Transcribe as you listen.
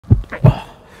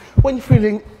when you're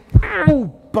feeling all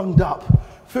bunged up,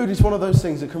 food is one of those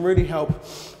things that can really help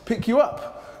pick you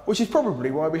up, which is probably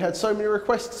why we had so many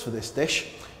requests for this dish.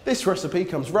 This recipe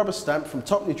comes rubber stamped from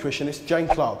top nutritionist Jane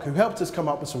Clarke, who helped us come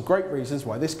up with some great reasons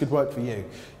why this could work for you.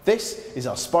 This is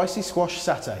our spicy squash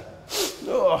satay.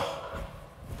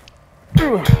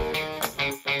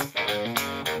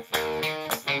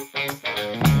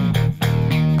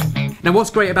 Now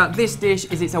what's great about this dish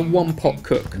is it's a one-pot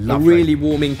cook, Lovely. A really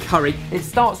warming curry. It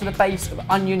starts with a base of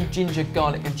onion, ginger,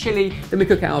 garlic and chilli, then we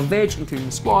cook out our veg, including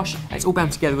the squash, and it's all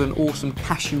bound together with an awesome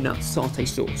cashew nut satay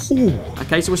sauce. Ooh.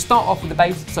 Okay, so we'll start off with the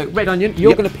base. So red onion,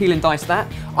 you're going to peel and dice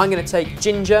that. I'm going to take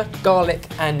ginger, garlic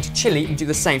and chilli and do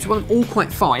the same. So we want them all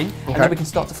quite fine, and then we can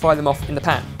start to fry them off in the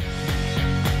pan.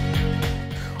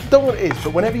 I don't know what it is,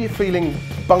 but whenever you're feeling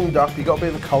bunged up, you've got a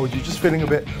bit of a cold, you're just feeling a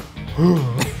bit...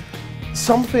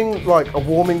 something like a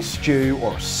warming stew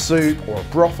or a soup or a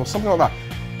broth or something like that,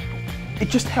 it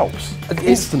just helps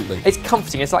instantly. It's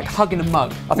comforting, it's like hugging a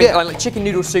mug. I think like chicken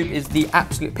noodle soup is the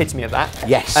absolute epitome of that.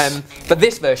 Yes. But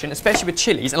this version, especially with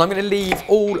chilies, and I'm going to leave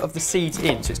all of the seeds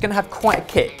in, so it's going to have quite a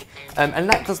kick. And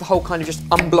that does the whole kind of just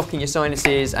unblocking your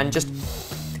sinuses and just,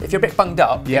 if you're a bit bunged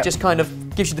up, it just kind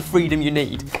of gives you the freedom you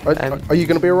need. Are you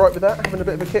going to be alright with that, having a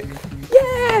bit of a kick?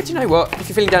 Yeah, do you know what? If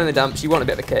you're feeling down in the dumps, you want a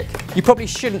bit of a kick. You probably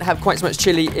shouldn't have quite so much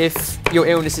chilli if your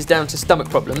illness is down to stomach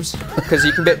problems, because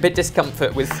you can be a bit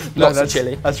discomfort with lots of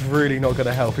chilli. That's really not going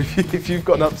to help. If you've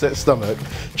got an upset stomach,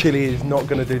 chilli is not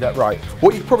going to do that right.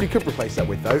 What you probably could replace that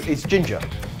with, though, is ginger.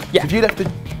 Yeah. If you left the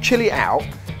chilli out,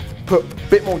 put a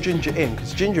bit more ginger in,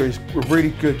 because ginger is a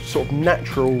really good sort of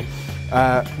natural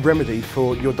remedy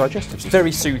for your digestive system.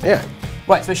 Very soothing. Yeah.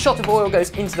 Right, so a shot of oil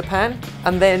goes into the pan,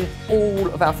 and then all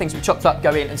of our things we chopped up go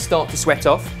in and start to sweat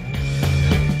off.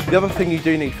 The other thing you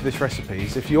do need for this recipe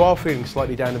is if you are feeling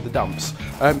slightly down in the dumps,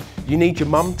 you need your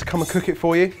mum to come and cook it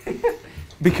for you,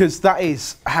 because that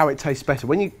is how it tastes better.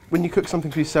 When you cook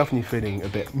something for yourself and you're feeling a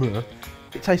bit meh,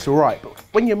 it tastes all right, but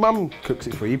when your mum cooks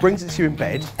it for you, brings it to you in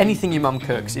bed. Anything your mum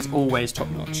cooks is always top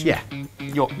notch. Yeah.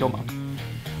 Your mum.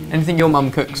 Anything your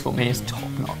mum cooks for me is top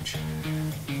notch.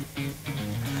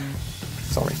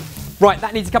 Sorry. Right,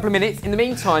 that needs a couple of minutes. In the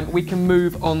meantime, we can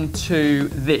move on to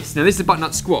this. Now, this is a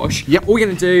butternut squash. Yep. All we're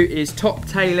going to do is top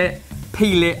tail it,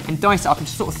 peel it, and dice it up into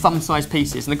sort of thumb-sized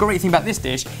pieces. And the great thing about this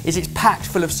dish is it's packed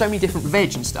full of so many different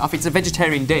veg and stuff. It's a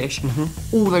vegetarian dish.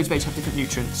 All those veg have different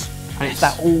nutrients. And it's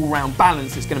that all-round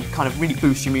balance that's going to kind of really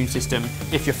boost your immune system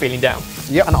if you're feeling down.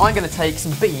 Yep. And I'm going to take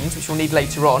some beans, which we'll need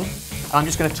later on, and I'm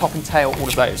just going to top and tail all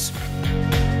of those.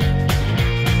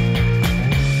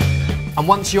 And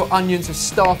once your onions have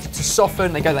started to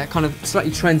soften, they go that kind of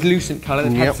slightly translucent colour,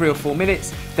 they've had 3 or 4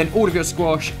 minutes, then all of your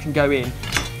squash can go in.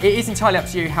 It is entirely up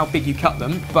to you how big you cut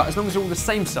them, but as long as they're all the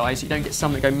same size, you don't get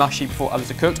some that go mushy before others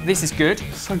are cooked. This is good.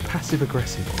 So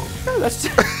passive-aggressive. No, that's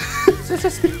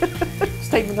just a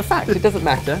statement of fact. It doesn't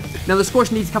matter. Now the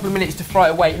squash needs a couple of minutes to fry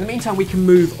away. In the meantime, we can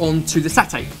move on to the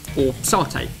satay, or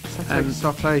satay.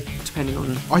 Satay. Depending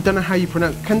on... I don't know how you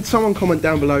pronounce it. Can someone comment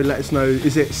down below, let us know,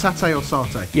 is it satay or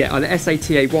satay? Yeah, either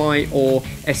S-A-T-A-Y or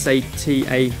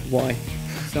S-A-T-A-Y.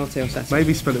 Satay or satay.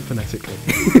 Maybe spell it phonetically.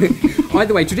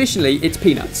 Either way, traditionally it's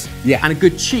peanuts. Yeah. And a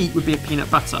good cheat would be a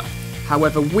peanut butter.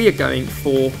 However, we are going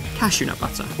for cashew nut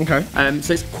butter. Okay.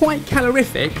 So it's quite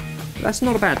calorific, but that's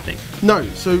not a bad thing. No,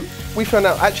 so we found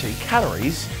out actually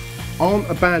calories aren't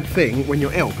a bad thing when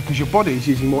you're ill, because your body is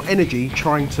using more energy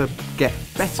trying to get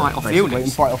better, Fight off the illness.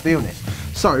 and fight off the illness.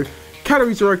 So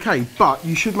calories are okay, but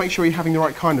you should make sure you're having the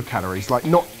right kind of calories, like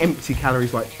not empty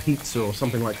calories like pizza or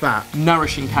something like that.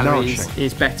 Nourishing calories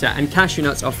is better, and cashew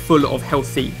nuts are full of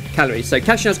healthy calories. So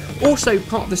cashew nuts, also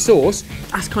part of the sauce,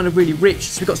 that's kind of really rich.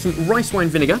 So we've got some rice wine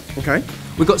vinegar. Okay.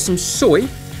 We've got some soy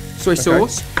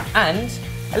sauce, and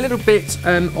a little bit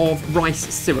of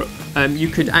rice syrup. You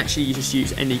could actually just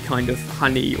use any kind of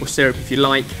honey or syrup if you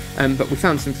like, but we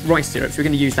found some rice syrup, so we're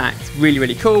going to use that. It's really,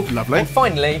 really cool. Lovely. And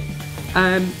finally,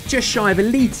 just shy of a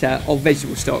litre of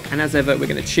vegetable stock, and as ever, we're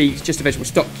going to cheat, just a vegetable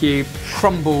stock cube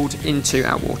crumbled into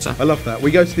our water. I love that. We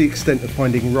go to the extent of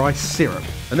finding rice syrup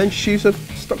and then just use a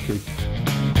stock cube.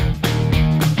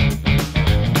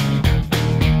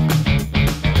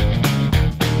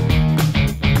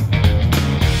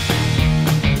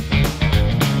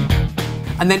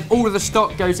 And then all of the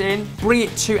stock goes in, bring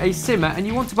it to a simmer, and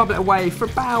you want to bubble it away for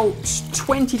about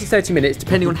 20 to 30 minutes,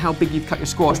 depending on how big you've cut your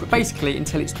squash, but basically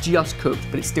until it's just cooked,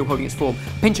 but it's still holding its form.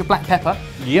 Pinch of black pepper.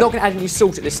 Not going to add any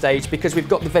salt at this stage because we've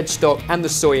got the veg stock and the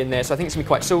soy in there, so I think it's going to be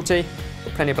quite salty.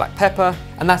 Got plenty of black pepper,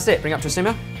 and that's it. Bring it up to a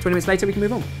simmer. 20 minutes later, we can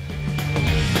move on.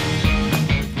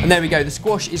 And there we go, the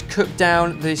squash is cooked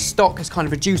down, the stock has kind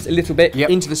of reduced a little bit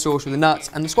into the sauce with the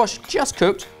nuts, and the squash just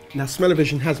cooked. Now,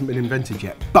 smell-o-vision hasn't been invented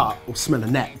yet, or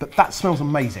smell-o-net, but that smells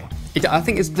amazing. I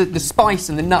think it's the spice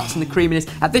and the nuts and the creaminess.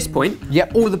 At this point,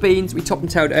 all of the beans we topped and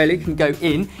tailed earlier can go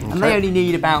in, and they only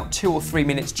need about 2 or 3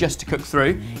 minutes just to cook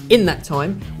through. In that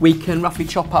time, we can roughly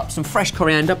chop up some fresh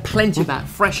coriander, plenty of that.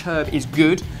 Fresh herb is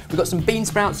good. We've got some bean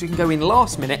sprouts we can go in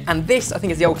last minute, and this, I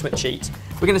think, is the ultimate cheat.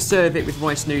 We're going to serve it with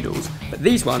rice noodles, but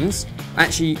these ones are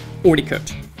actually already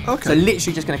cooked. Okay. So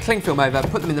literally just going to cling film over,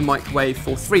 put them in the microwave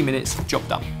for 3 minutes, job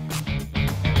done.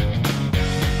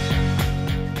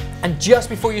 And just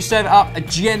before you serve it up, a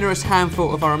generous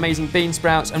handful of our amazing bean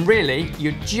sprouts, and really,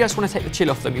 you just want to take the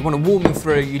chill off them. You want to warm them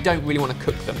through, you don't really want to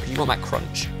cook them because you want that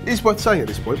crunch. It is worth saying at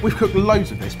this point, we've cooked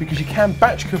loads of this because you can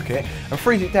batch cook it and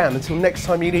freeze it down until next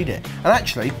time you need it. And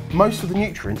actually, most of the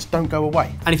nutrients don't go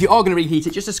away. And if you are going to reheat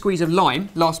it, just a squeeze of lime,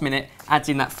 last minute, adds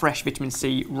in that fresh vitamin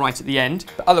C right at the end.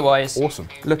 But otherwise, awesome.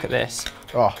 Look at this.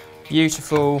 Oh.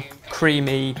 Beautiful,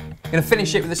 creamy. I'm going to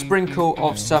finish it with a sprinkle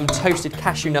of some toasted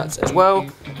cashew nuts as well,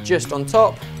 just on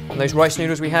top, on those rice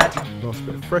noodles we had. Nice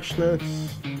bit of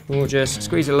freshness. Gorgeous,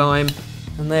 squeeze a lime,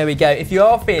 and there we go. If you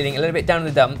are feeling a little bit down in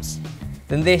the dumps,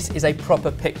 then this is a proper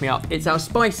pick-me-up. It's our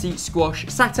spicy squash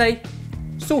satay,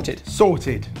 sorted.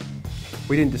 Sorted.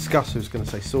 We didn't discuss who was going to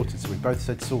say sorted, so we both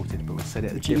said sorted, but we said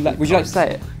it at different times. Would you like to say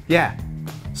it? Yeah,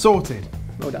 sorted.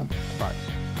 Well done. Right.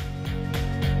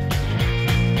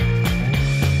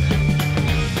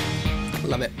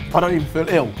 Love it. I don't even feel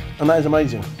ill, and that is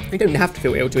amazing. You don't have to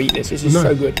feel ill to eat this. This is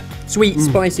so good. Sweet,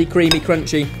 spicy, creamy,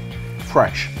 crunchy.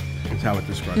 Fresh is how I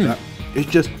describe that. It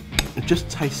just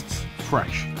tastes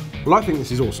fresh. Well, I think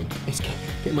this is awesome. It's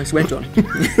getting my sweat on.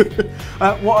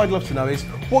 What I'd love to know is,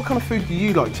 what kind of food do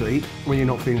you like to eat when you're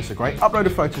not feeling so great? Upload a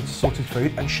photo to Sorted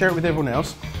Food and share it with everyone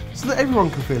else so that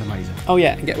everyone can feel amazing. Oh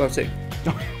yeah, and get well too.